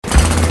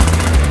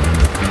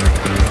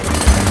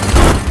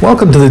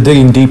Welcome to the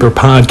Digging Deeper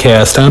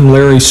podcast. I'm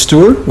Larry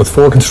Stewart with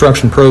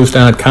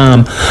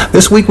ForConstructionPros.com.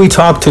 This week we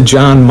talked to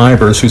John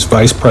Mibers, who's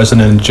Vice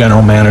President and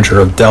General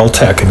Manager of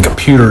Deltek and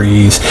Computer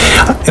Ease.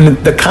 And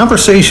the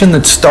conversation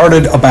that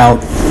started about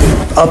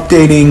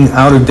updating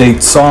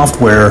out-of-date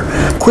software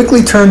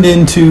quickly turned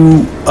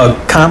into a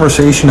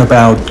conversation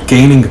about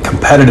gaining a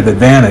competitive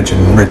advantage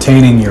and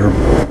retaining your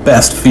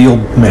best field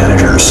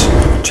managers.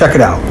 Check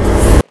it out.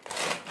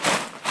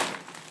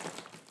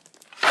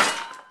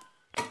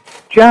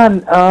 John,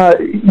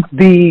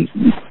 the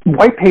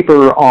white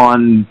paper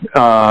on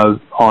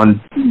some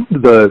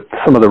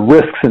of the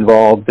risks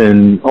involved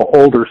in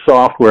older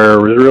software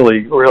was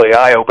really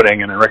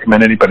eye-opening, and I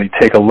recommend anybody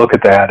take a look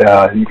at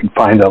that. You can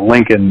find a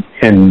link in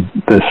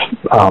this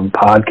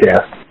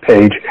podcast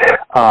page.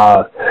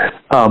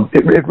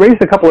 It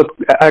raised a couple of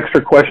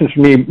extra questions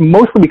for me,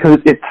 mostly because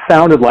it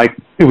sounded like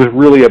it was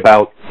really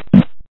about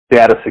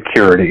data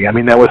security. I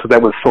mean, that was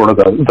sort of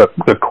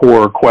the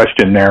core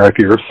question there. If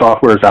your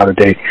software is out of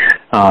date,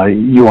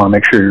 you want to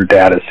make sure your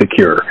data is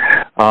secure.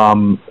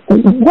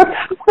 What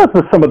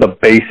are some of the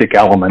basic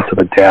elements of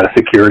a data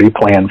security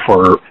plan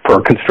for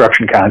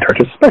construction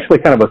contractors, especially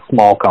kind of a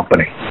small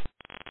company?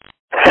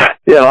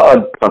 Yeah,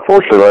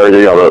 unfortunately,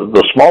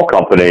 the small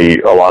company,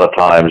 a lot of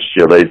times,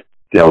 they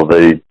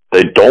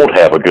don't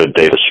have a good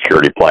data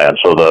security plan.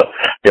 So the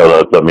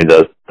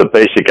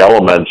basic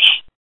elements,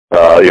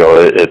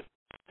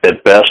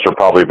 at best are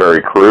probably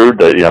very crude.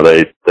 They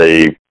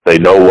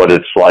know what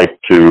it's like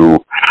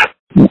to,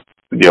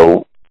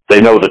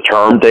 they know the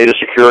term data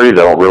security.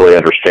 They don't really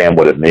understand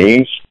what it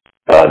means.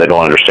 They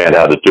don't understand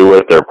how to do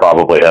it. They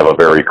probably have a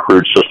very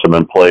crude system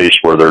in place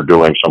where they're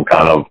doing some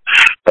kind of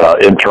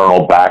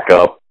internal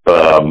backup,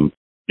 whether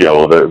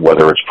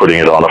it's putting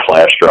it on a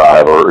flash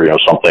drive or,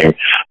 something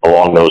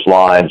along those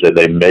lines. And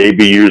they may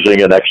be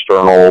using an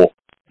external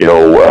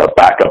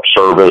backup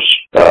service,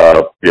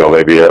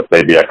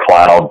 maybe a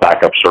cloud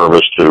backup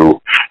service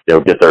to,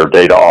 get their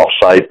data off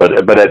site.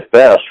 But at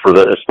best,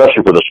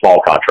 especially for the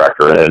small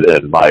contractor, and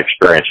in my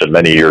experience in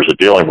many years of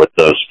dealing with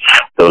those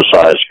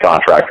size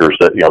contractors,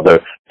 that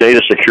the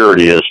data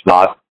security is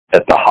not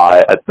at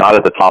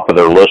the top of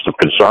their list of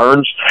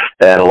concerns,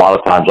 and a lot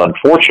of times,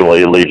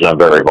 unfortunately, it leaves them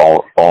very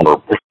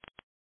vulnerable.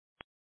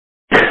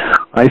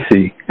 I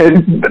see.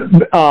 And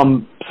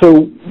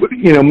so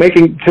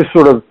making just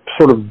sort of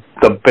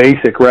the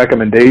basic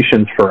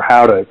recommendations for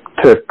how to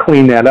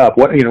clean that up.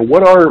 What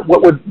are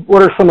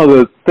some of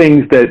the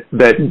things that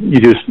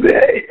you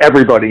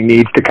everybody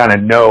needs to kind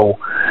of know,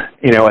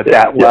 at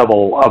that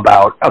level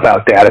about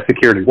data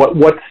security?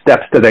 What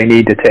steps do they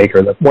need to take,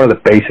 or what are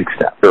the basic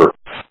steps? Sure.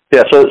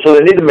 Yeah, so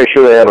they need to make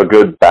sure they have a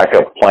good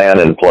backup plan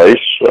in place,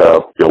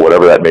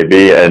 whatever that may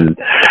be. And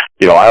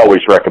I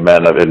always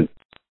recommend,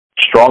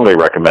 strongly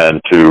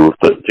recommend to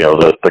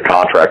the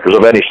contractors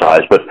of any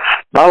size, but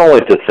not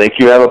only to think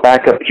you have a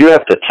backup, you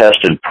have to test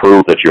and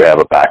prove that you have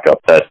a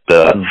backup. That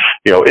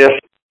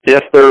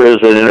if there is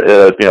an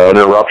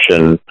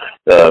interruption,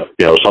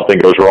 something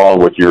goes wrong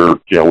with your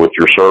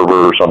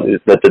server, or something,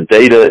 that the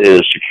data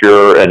is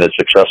secure and it's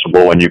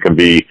accessible, and you can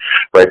be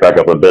right back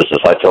up in business.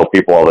 I tell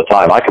people all the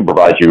time, I can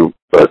provide you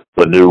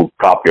the new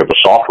copy of the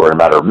software in a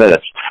matter of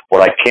minutes.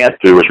 What I can't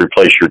do is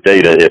replace your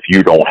data if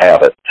you don't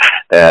have it.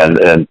 And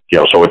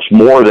so it's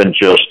more than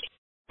just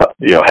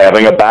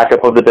having a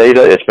backup of the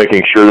data. It's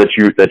making sure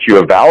that you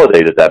have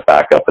validated that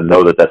backup and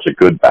know that that's a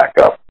good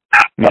backup.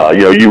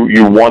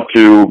 You want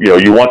to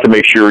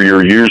make sure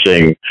you're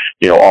using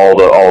all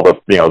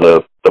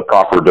the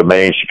proper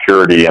domain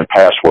security and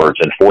passwords,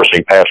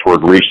 enforcing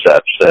password resets,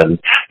 and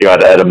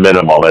at a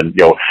minimum, and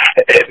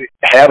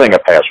having a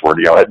password,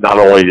 not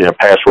only a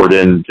password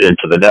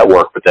into the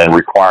network, but then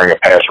requiring a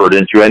password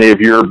into any of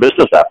your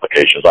business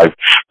applications.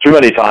 Too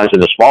many times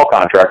in the small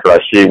contractor, I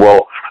see,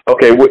 well,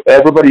 okay,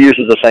 everybody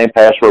uses the same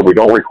password. We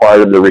don't require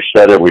them to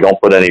reset it. We don't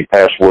put any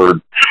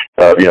password,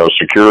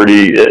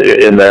 security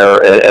in there,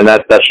 and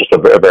that's just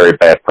a very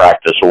bad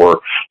practice. Or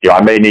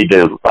I may need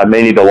to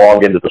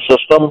log into the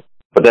system,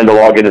 but then to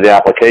log into the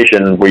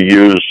application, we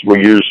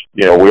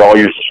all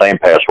use the same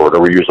password,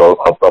 or we use a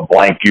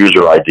blank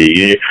user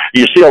ID.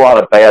 You see a lot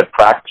of bad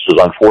practices,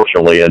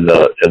 unfortunately,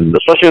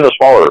 especially in the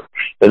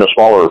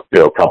smaller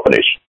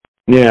companies.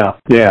 Yeah,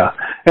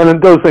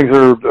 and those things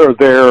are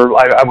there,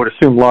 I would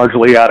assume,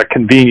 largely out of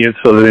convenience,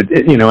 so that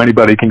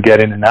anybody can get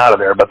in and out of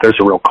there. But there's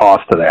a real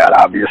cost to that.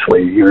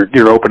 Obviously,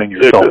 you're opening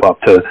yourself up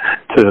to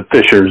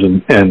phishers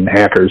and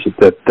hackers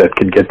that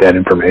can get that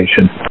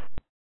information.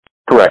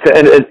 Correct,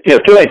 and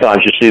too many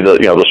times you see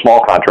the small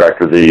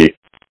contractor, the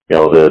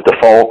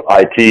default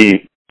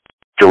IT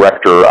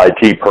director,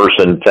 IT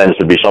person tends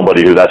to be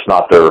somebody who that's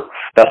not their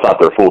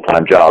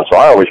full-time job. So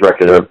I always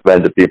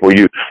recommend to people,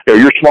 you're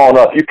small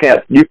enough, you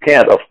can't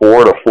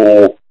afford a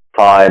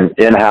full-time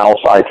in-house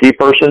IT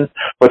person,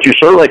 but you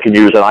certainly can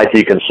use an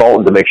IT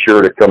consultant to make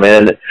sure to come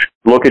in,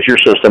 look at your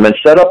system, and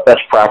set up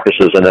best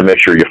practices, and then make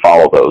sure you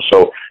follow those.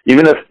 So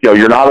even if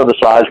you're not of the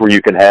size where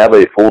you can have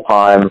a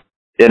full-time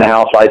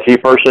in-house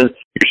IT person,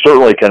 you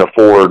certainly can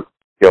afford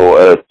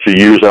to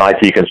use an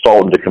IT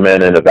consultant to come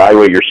in and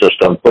evaluate your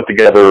system, put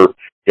together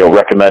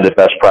recommended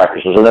best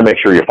practices, and then make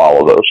sure you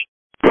follow those.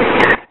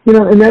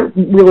 And that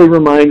really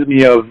reminds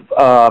me of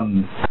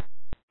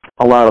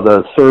a lot of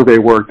the survey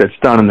work that's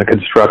done in the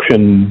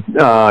construction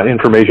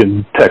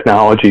information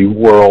technology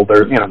world.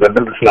 There's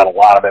not a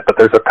lot of it, but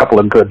there's a couple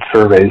of good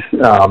surveys,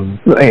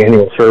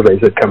 annual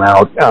surveys that come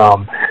out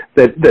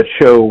that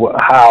show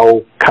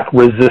how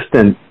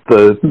resistant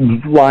the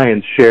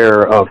lion's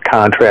share of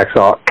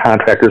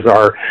contractors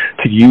are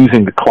to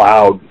using the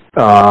cloud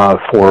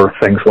for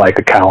things like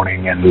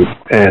accounting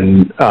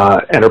and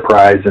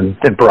enterprise and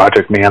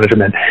project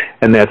management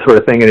and that sort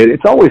of thing. And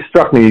it's always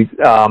struck me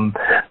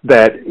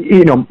that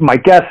my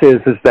guess is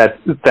that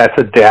that's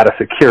a data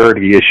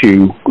security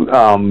issue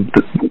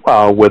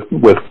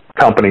with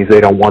companies.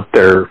 They want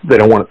their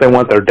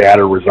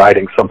data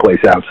residing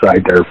someplace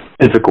outside their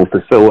physical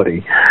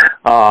facility.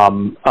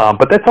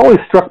 But that's always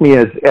struck me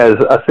as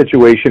a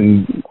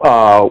situation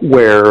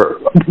where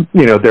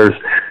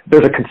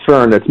there's a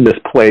concern that's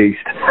misplaced.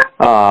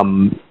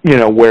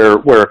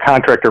 Where a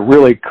contractor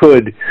really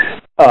could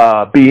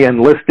be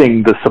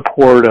enlisting the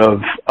support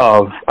of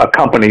a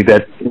company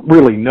that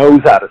really knows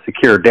how to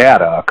secure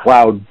data, a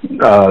cloud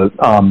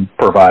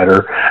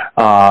provider,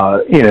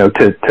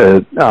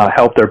 to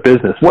help their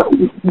business.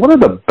 What are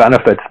the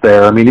benefits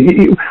there? I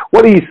mean,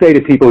 what do you say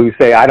to people who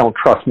say, I don't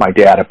trust my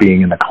data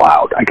being in the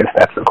cloud? I guess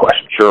that's the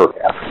question. Sure.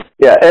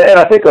 Yeah, and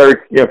I think,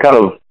 kind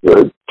of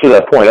to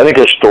that point, I think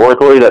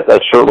historically that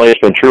certainly has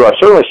been true. I've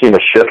certainly seen a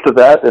shift of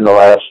that in the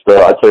last,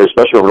 I'd say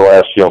especially over the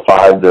last,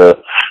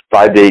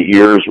 5 to 8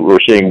 years, we're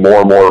seeing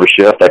more and more of a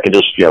shift. I can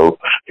just,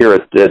 here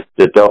at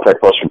Deltek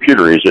Plus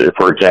Computer Ease,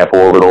 for example,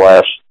 over the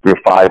last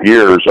 5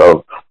 years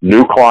of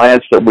new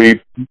clients that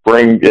we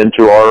bring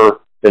into our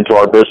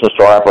business,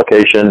 to our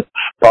application,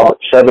 probably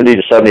 70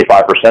 to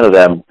 75% of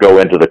them go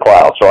into the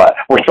cloud. So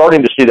we're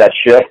starting to see that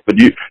shift, but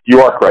you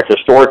are correct.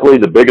 Historically,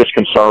 the biggest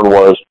concern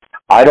was,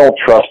 I don't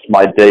trust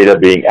my data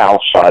being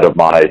outside of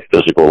my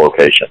physical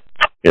location.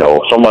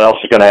 Someone else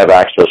is going to have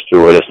access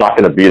to it. It's not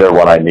going to be there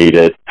when I need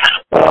it.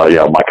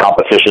 My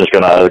competition is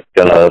going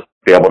to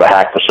be able to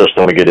hack the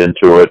system and get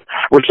into it.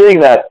 We're seeing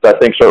that, I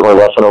think, certainly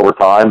lessen over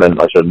time, and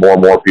like I said, more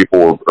and more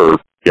people are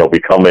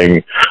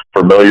becoming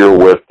familiar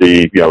with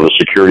the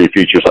security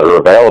features that are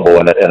available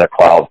in a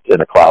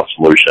cloud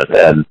solution.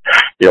 And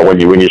when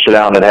you sit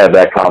down and have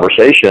that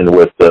conversation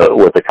with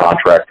the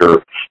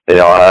contractor, I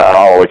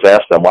always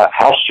ask them,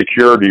 how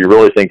secure do you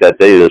really think that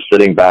data is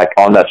sitting back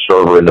on that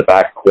server in the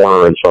back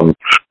corner in some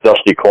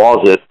dusty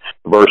closet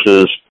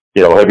versus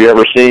have you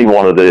ever seen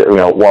one of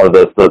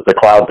the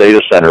cloud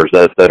data centers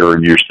that are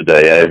in use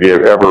today? Have you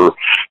ever?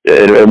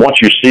 And once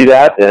you see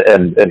that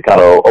and kind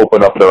of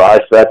open up their eyes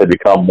to that, they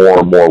become more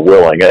and more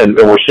willing. And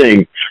we're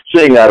seeing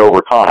that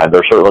over time.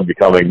 They're certainly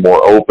becoming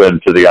more open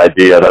to the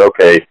idea that,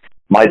 okay,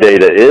 my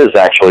data is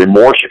actually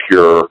more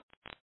secure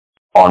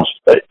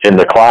in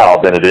the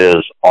cloud than it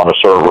is on a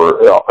server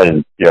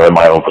in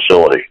my own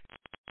facility.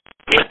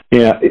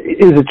 Yeah,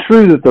 is it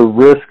true that the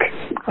risk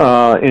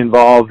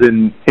involved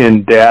in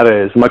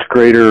data is much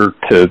greater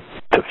to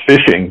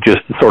phishing, just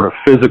the sort of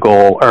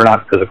physical, or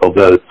not physical,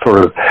 the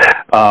sort of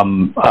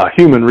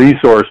human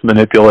resource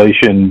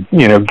manipulation,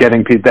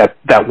 getting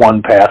that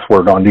one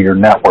password onto your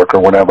network or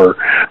whatever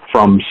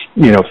from,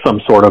 some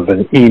sort of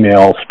an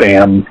email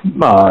spam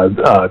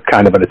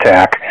kind of an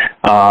attack.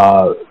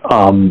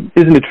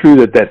 Isn't it true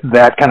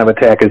that kind of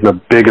attack is a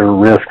bigger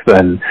risk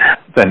than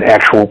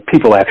actual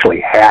people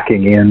actually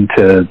hacking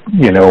into,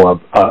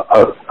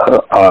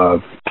 a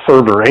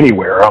server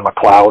anywhere on the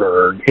cloud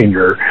or in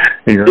your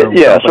own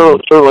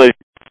company?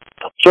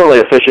 Certainly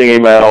a phishing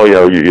email.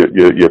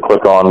 You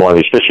click on one of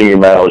these phishing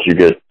emails, you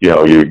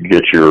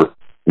get your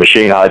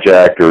machine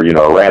hijacked or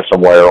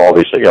ransomware. All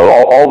these things,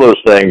 all those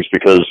things,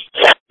 because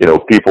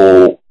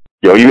people.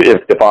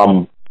 If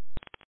I'm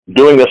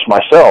doing this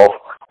myself,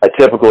 I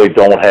typically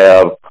don't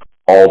have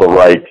all the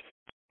right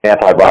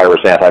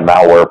antivirus,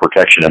 anti-malware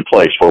protection in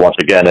place. Where once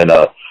again, in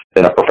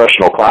a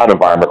professional cloud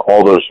environment,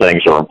 all those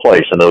things are in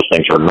place, and those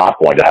things are not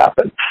going to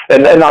happen.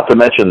 And not to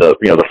mention the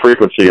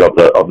frequency of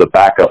the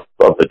backup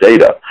of the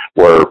data,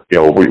 where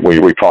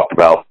we talked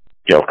about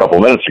a couple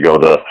of minutes ago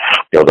the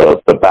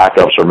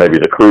backups, or maybe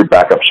the crude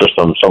backup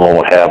system someone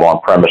would have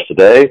on premise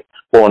today.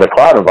 Well, in a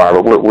cloud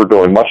environment, we're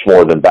doing much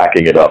more than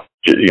backing it up,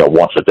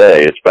 once a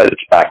day. It's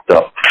backed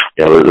up.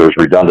 There's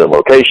redundant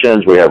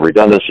locations. We have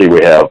redundancy.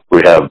 We have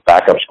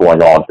backups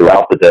going on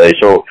throughout the day.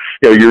 So,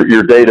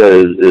 your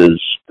data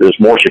is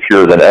more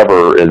secure than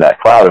ever in that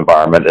cloud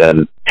environment.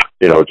 And,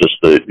 just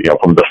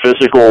from the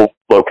physical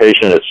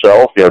location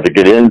itself, to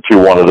get into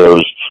one of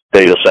those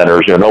data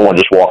centers, no one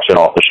just walks in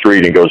off the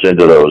street and goes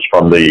into those.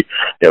 From the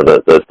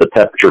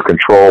temperature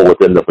control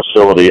within the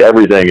facility,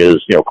 everything is,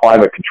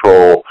 climate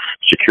control,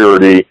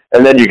 security,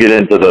 and then you get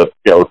into the,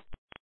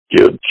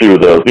 to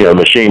the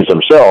machines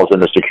themselves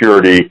and the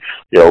security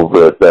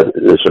that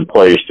is in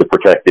place to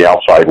protect the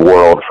outside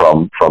world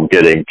from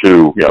getting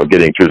to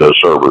those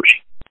servers.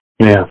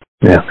 Yeah.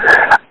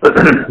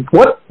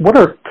 What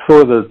are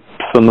sort of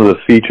some of the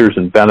features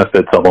and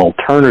benefits of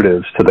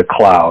alternatives to the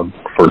cloud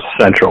for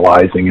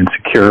centralizing and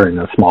securing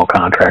a small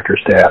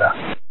contractor's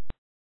data?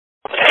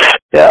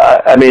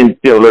 Yeah, I mean,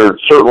 there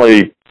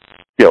certainly,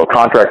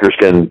 contractors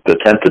can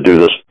attempt to do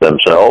this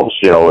themselves.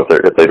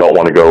 If they don't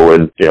want to go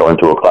in,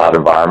 into a cloud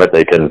environment,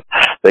 they can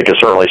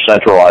certainly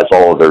centralize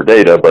all of their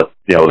data. But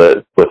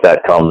that with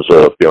that comes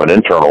an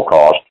internal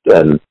cost,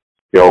 and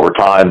over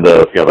time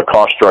the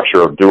cost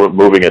structure of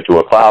moving into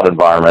a cloud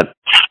environment,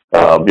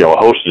 a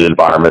hosted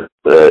environment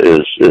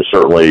is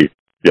certainly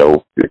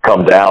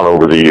come down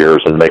over the years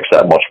and makes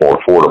that much more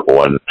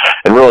affordable. And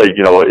really,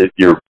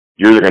 you're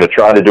either going to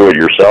try to do it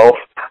yourself.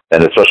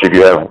 And especially if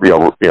you have,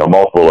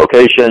 multiple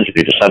locations, you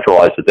need to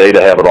centralize the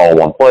data, have it all in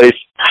one place.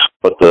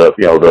 But the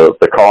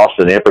cost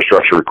and the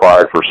infrastructure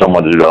required for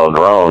someone to do it on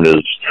their own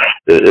is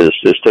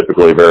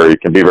typically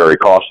can be very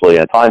costly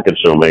and time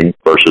consuming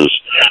versus,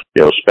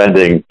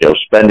 spending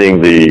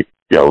the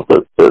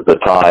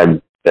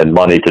time and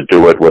money to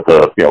do it with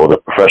a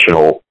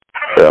professional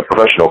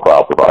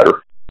cloud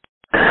provider.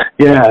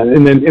 Yeah,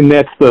 and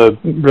that's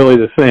really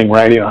the thing,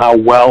 right? How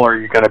well are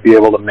you going to be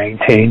able to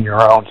maintain your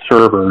own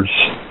servers?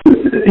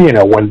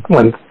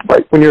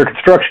 When you're a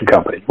construction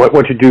company,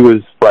 what you do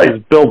is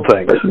build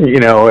things.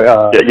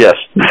 Yes,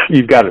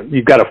 you've got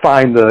to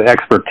find the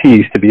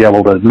expertise to be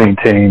able to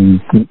maintain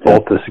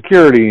both the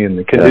security and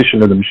the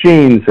condition of the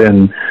machines,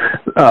 and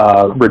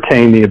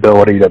retain the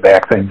ability to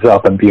back things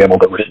up and be able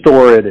to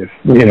restore it if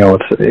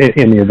it's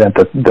in the event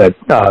that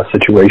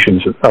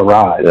situations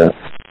arise. Yeah.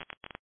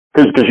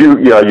 Because you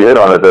hit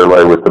on it there,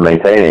 Larry, with the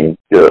maintaining.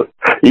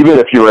 Even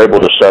if you're able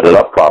to set it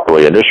up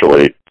properly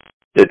initially,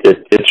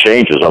 it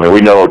changes. I mean,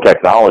 we know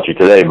technology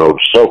today moves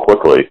so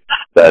quickly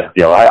that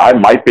I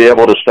might be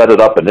able to set it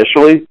up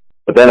initially,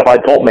 but then if I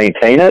don't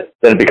maintain it,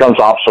 then it becomes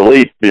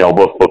obsolete.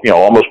 Almost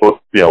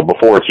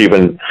before it's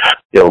even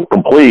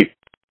complete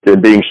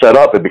and being set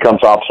up, it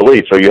becomes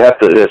obsolete. So you have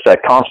to. It's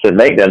that constant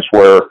maintenance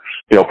where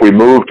if we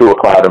move to a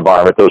cloud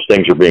environment, those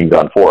things are being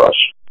done for us.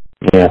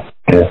 Yeah.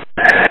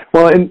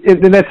 Well, and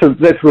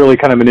that's really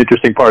kind of an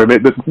interesting part of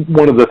it. But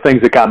one of the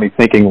things that got me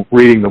thinking,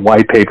 reading the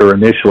white paper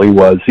initially,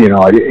 was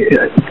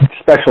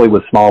especially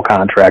with small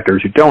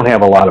contractors who don't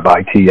have a lot of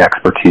IT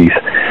expertise.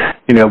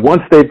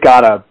 Once they've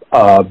got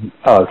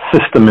a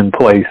system in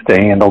place to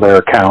handle their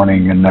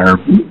accounting and their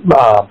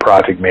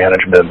project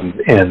management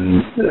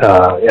and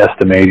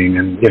estimating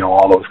and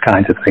all those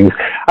kinds of things,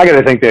 I got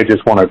to think they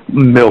just want to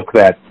milk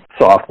that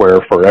software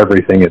for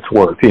everything it's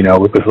worth,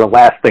 because the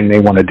last thing they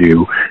want to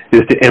do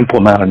is to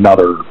implement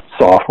another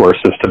software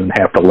system and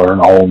have to learn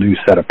a whole new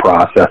set of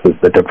processes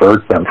that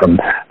diverts them from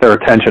their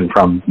attention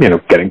from,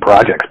 getting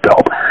projects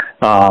built.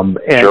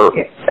 Sure.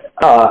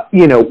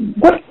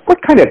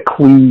 What kind of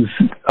clues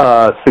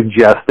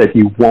suggest that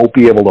you won't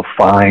be able to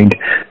find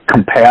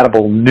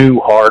compatible new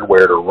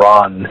hardware to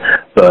run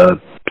the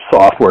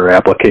software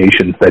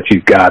applications that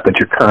you've got that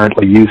you're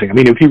currently using? I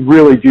mean, if you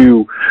really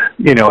do,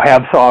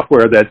 have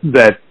software that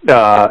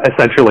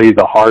essentially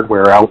the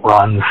hardware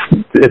outruns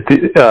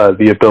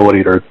the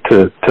ability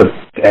to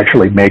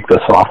actually make the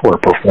software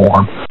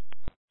perform.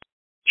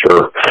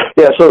 Sure.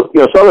 Yeah. So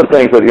some of the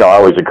things that I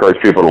always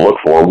encourage people to look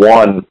for.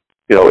 One,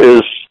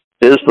 is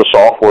the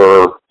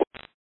software,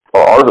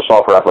 or are the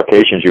software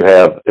applications you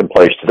have in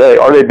place today,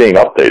 are they being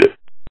updated?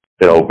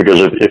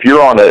 Because if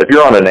you're on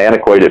an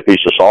antiquated piece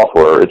of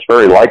software, it's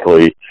very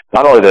likely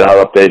not only they're not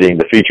updating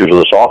the features of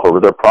the software,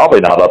 but they're probably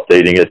not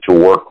updating it to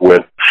work with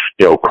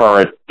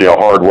current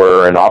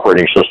hardware and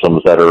operating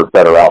systems that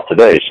are out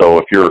today. So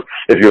if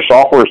your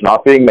software is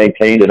not being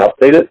maintained and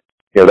updated,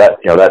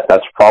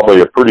 that's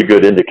probably a pretty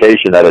good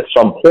indication that at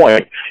some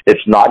point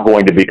it's not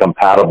going to be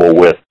compatible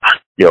with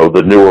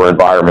the newer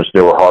environments,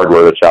 newer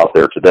hardware that's out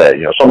there today.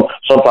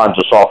 Sometimes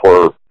the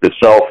software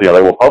itself,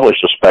 they will publish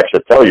the specs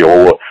that tell you,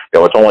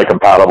 it's only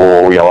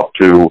compatible, up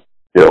to,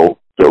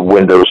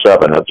 Windows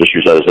 7. I'll just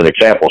use that as an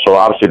example. So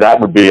obviously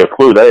that would be a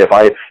clue that if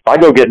I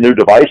go get new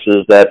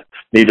devices that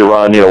need to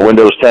run,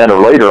 Windows 10 or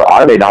later,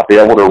 I may not be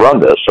able to run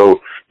this. So,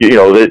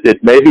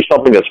 it may be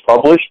something that's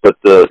published, but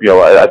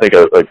I think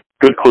a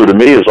good clue to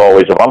me is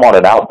always if I'm on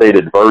an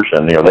outdated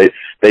version,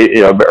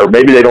 they or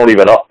maybe they don't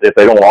even if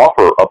they don't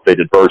offer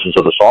updated versions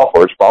of the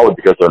software, it's probably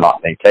because they're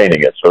not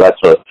maintaining it. So that's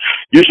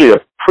usually a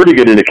pretty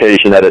good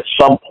indication that at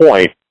some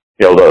point,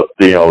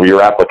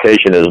 your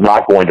application is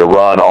not going to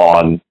run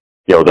on,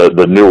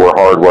 the newer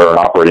hardware and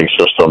operating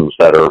systems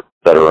that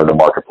are in the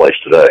marketplace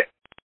today.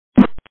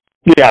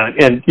 Yeah,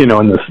 and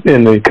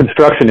in the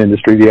construction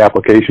industry, the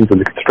applications in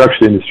the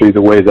construction industry,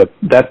 the way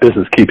that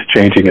business keeps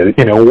changing.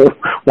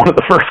 One of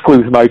the first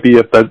clues might be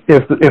if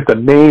the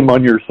name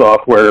on your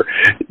software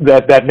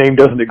that name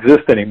doesn't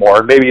exist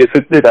anymore. Maybe it's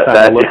time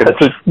to look at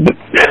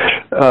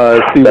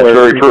see that's where,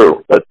 very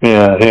true.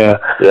 Yeah.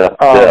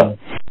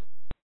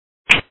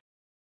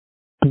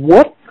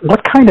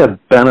 What kind of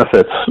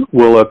benefits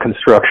will a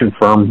construction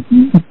firm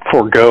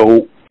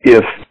forego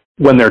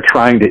when they're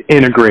trying to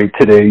integrate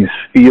today's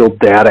field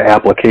data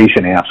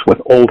application apps with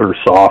older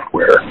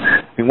software?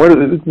 I mean, what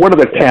are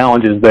the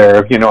challenges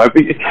there? If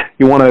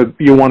you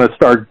want to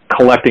start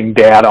collecting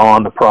data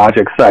on the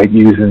project site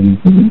using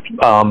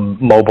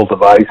mobile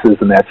devices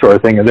and that sort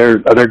of thing. Are there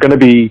going to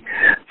be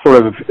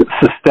sort of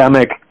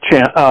systemic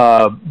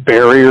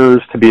barriers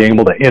to being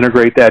able to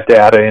integrate that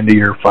data into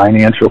your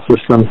financial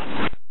systems?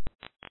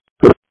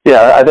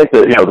 Yeah, I think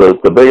that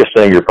the biggest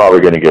thing you're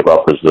probably going to give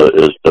up is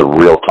the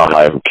real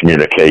time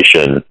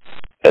communication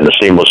and the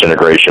seamless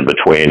integration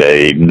between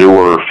a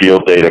newer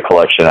field data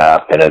collection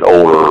app and an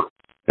older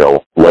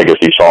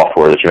legacy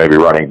software that you may be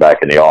running back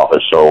in the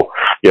office. So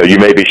you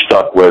may be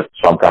stuck with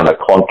some kind of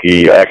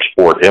clunky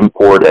export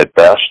import at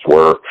best,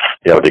 where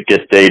to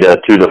get data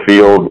to the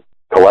field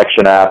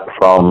collection app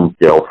from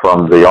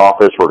the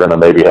office, we're going to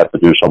maybe have to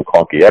do some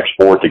clunky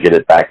export to get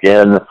it back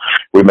in.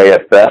 We may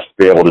at best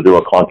be able to do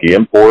a clunky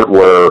import,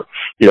 where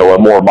a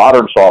more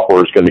modern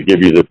software is going to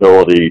give you the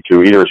ability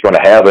to either it's going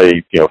to have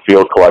a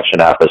field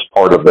collection app as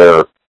part of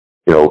their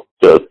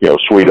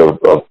suite of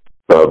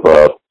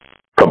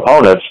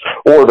components,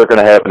 or they're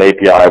going to have an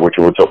API which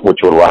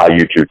would allow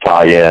you to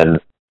tie in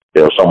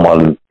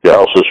someone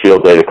else's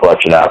field data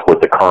collection app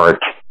with the current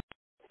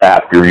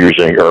app you're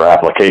using or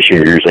application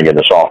you're using in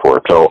the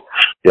software. So,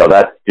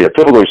 that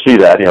typically see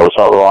that, a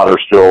lot are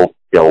still,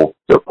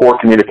 the poor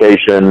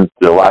communication,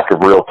 the lack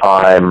of real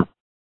time,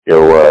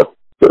 the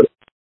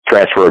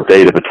transfer of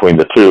data between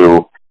the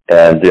two.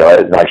 And,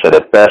 like I said,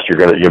 at best,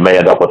 you may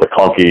end up with a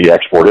clunky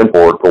export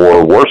import,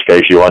 or worst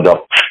case, you end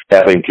up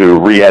having to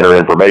re-enter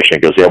information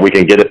because, we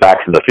can get it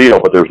back from the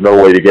field, but there's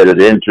no way to get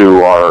it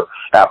into our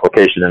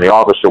application in the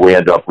office, so we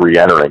end up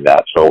re-entering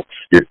that. So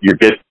you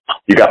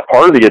got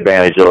part of the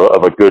advantage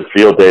of a good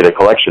field data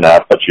collection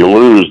app, but you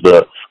lose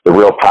the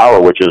real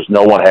power, which is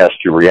no one has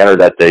to re-enter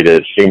that data.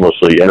 It's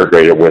seamlessly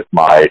integrated with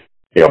my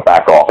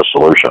back office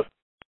solution.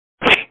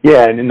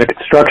 Yeah, and in the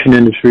construction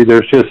industry,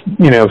 there's just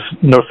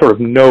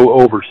no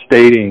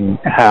overstating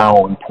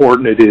how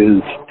important it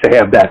is to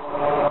have that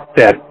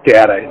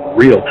data in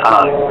real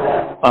time.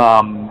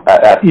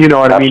 You know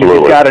what I mean?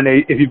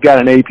 If you've got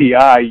an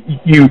API,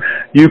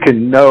 you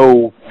can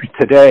know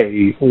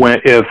today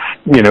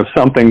if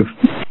something's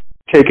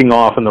taking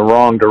off in the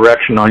wrong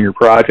direction on your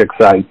project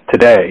site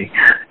today,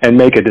 and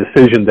make a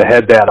decision to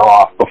head that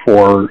off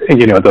before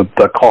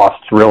the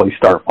costs really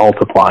start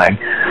multiplying.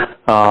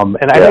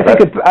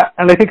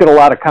 I think a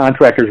lot of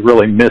contractors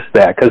really miss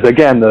that, because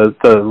again,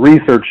 the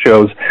research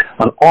shows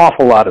an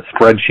awful lot of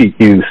spreadsheet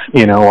use,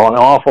 an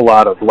awful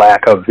lot of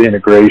lack of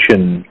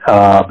integration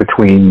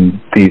between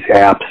these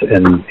apps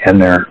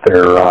and their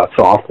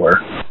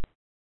software.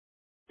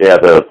 Yeah,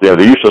 the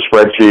use of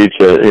spreadsheets,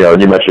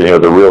 and you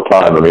mentioned the real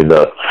time. I mean,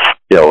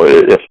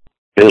 if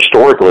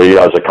historically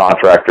as a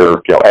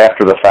contractor,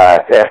 after the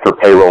fact, after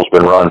payroll's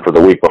been run for the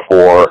week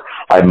before,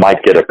 I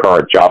might get a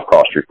current job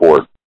cost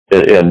report.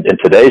 In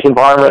today's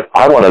environment,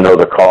 I want to know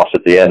the cost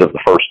at the end of the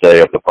first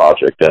day of the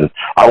project, and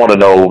I want to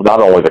know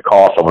not only the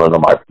cost, I want to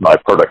know my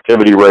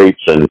productivity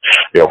rates, and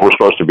if we're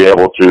supposed to be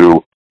able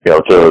to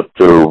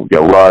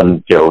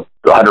run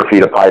 100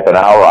 feet of pipe an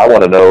hour, I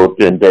want to know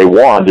in day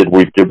one, did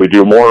we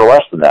do more or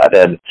less than that?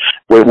 And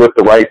with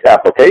the right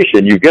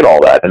application, you get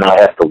all that, and I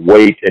have to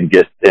wait and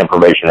get the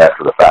information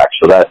after the fact.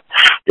 So that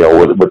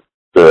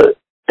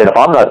and if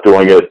I'm not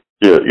doing it,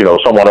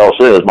 someone else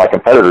is. My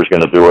competitor's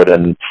going to do it,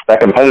 and that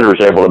competitor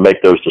is able to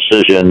make those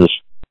decisions,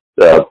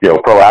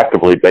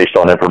 proactively based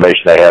on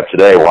information they have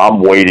today. Well, I'm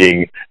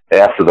waiting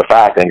after the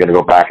fact. I'm going to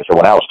go back and say,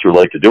 well, now it's too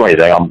late to do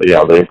anything.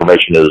 The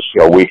information is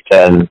week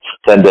 10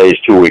 days,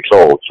 2 weeks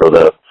old. So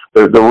the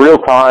real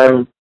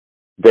time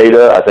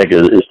data, I think,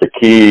 is the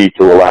key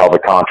to allow the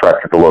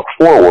contractor to look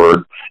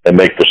forward and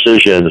make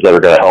decisions that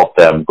are going to help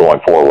them going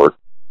forward.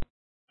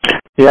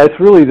 Yeah, it's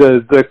really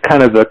the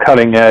kind of the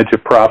cutting edge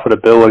of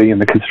profitability in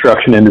the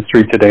construction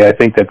industry today. I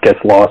think that gets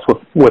lost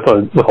with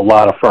a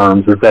lot of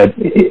firms, is that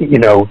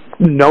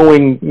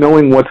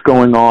knowing what's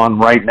going on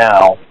right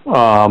now,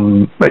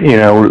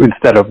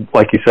 instead of,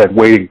 like you said,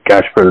 waiting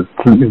for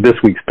this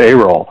week's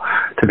payroll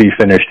to be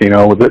finished.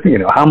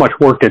 How much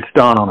work gets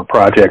done on a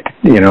project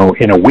in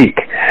a week,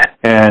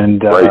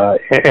 and right.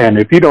 And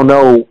if you don't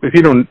know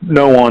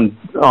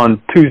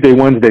on Tuesday,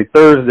 Wednesday,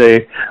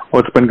 Thursday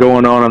what's been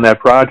going on that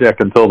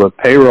project until the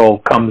payroll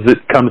comes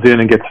in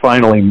and gets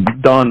finally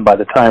done by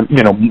the time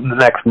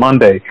next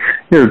Monday,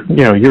 you're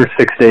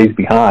 6 days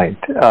behind.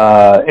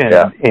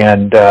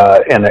 And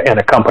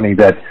a company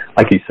that,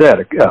 like you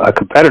said, a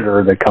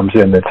competitor that comes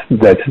in that's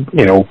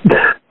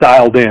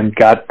dialed in,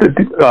 got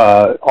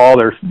all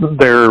their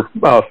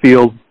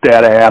field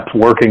data apps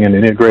working and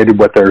integrated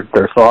with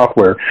their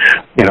software.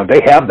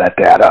 They have that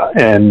data,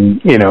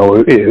 and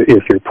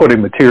if you're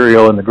putting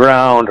material in the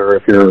ground, or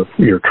if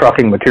you're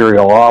trucking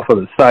material off of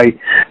the site,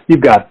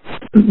 you've got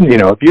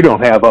if you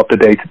don't have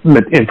up-to-date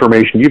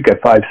information, you've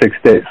got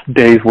 5-6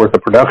 days worth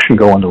of production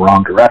going the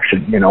wrong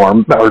direction,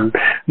 or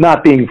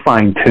not being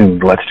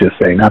fine-tuned. Let's just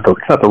say it's not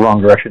the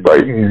wrong direction.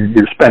 Right.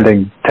 You're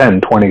spending 10,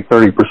 20,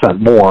 30%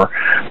 more,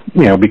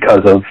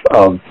 because of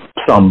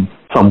some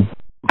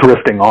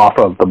drifting off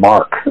of the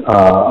mark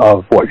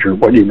of what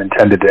you've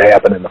intended to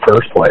happen in the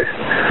first place.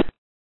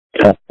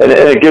 Yeah. And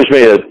it gives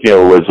me as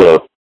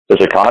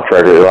a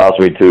contractor, it allows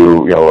me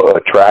to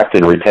attract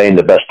and retain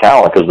the best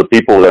talent, because the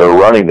people that are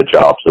running the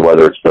jobs, so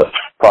whether it's the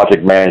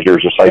project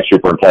managers, the site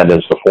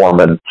superintendents, the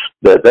foremen,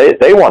 that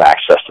they want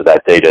access to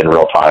that data in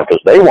real time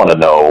because they want to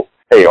know,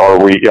 hey,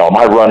 am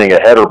I running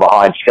ahead or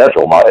behind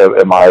schedule? How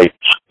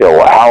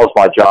is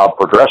my job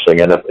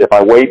progressing? And if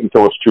I wait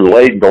until it's too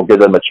late and don't give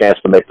them a chance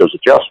to make those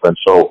adjustments.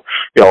 So,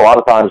 a lot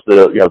of times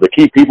the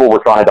key people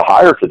we're trying to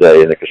hire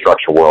today in the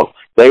construction world,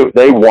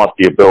 they want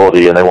the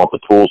ability and they want the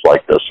tools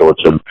like this. So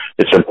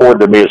it's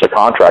important to me as a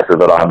contractor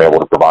that I'm able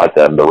to provide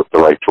them the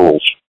right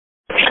tools.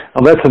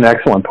 Well, that's an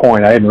excellent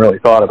point. I hadn't really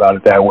thought about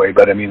it that way,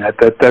 but I mean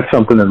that's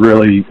something that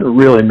really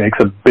makes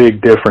a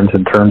big difference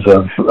in terms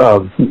of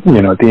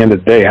at the end of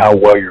the day how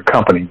well your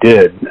company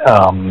did.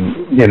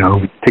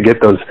 To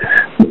get those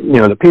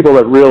the people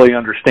that really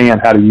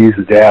understand how to use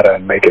the data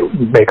and make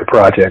a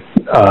project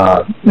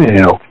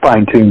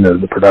fine tune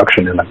the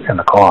production and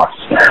the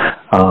costs.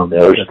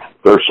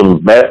 There's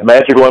some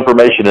magical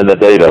information in the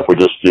data. If we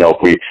just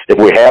if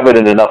we have it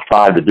in enough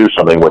time to do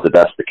something with it,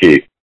 that's the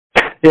key.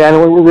 Yeah, and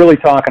we're really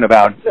talking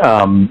about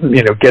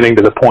getting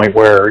to the point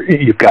where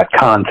you've got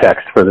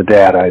context for the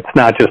data. It's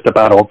not just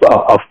about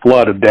a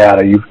flood of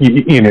data. You've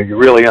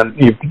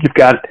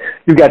got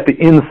the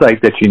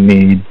insight that you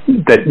need.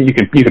 That you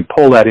can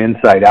pull that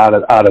insight out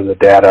of the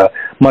data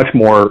much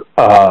more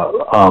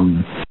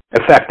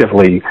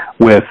effectively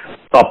with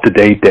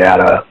up-to-date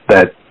data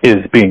that is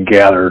being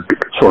gathered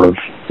sort of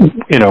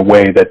in a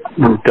way that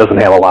doesn't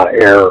have a lot of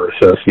error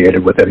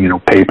associated with it,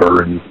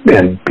 paper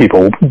and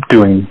people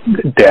doing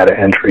data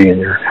entry in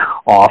your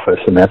office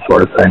and that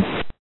sort of thing.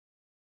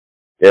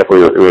 If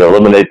we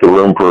eliminate the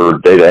room for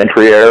data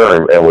entry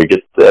error and we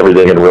get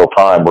everything in real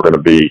time, we're going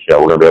to be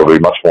able to be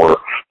much more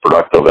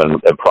productive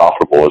and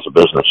profitable as a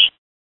business.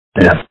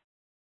 Yeah.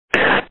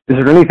 Is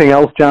there anything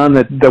else, John,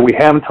 that we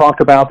haven't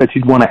talked about that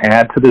you'd want to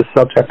add to this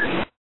subject?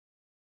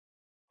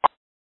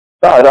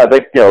 No, I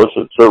think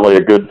it's certainly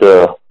a good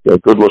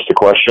list of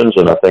questions,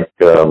 and I think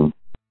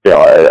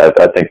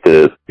I think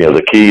the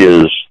key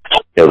is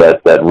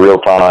that real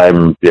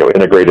time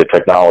integrated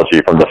technology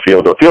from the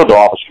field to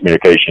office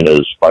communication is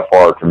by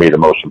far to me the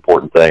most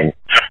important thing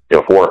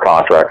for a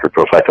contractor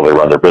to effectively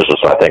run their business.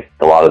 And I think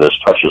a lot of this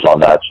touches on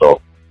that, so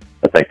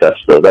I think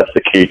that's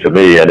the key to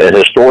me. And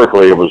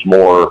historically, it was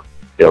more.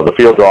 The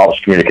field to office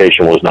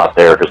communication was not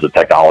there because the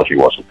technology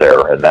wasn't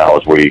there. And now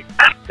as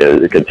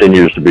it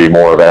continues to be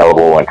more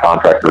available and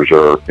contractors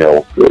are,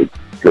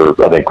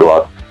 I think a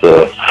lot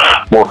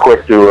more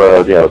quick to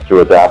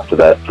adapt to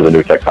the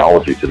new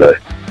technology today.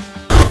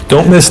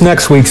 Don't miss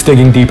next week's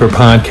Digging Deeper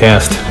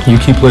podcast. You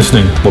keep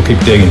listening. We'll keep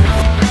digging.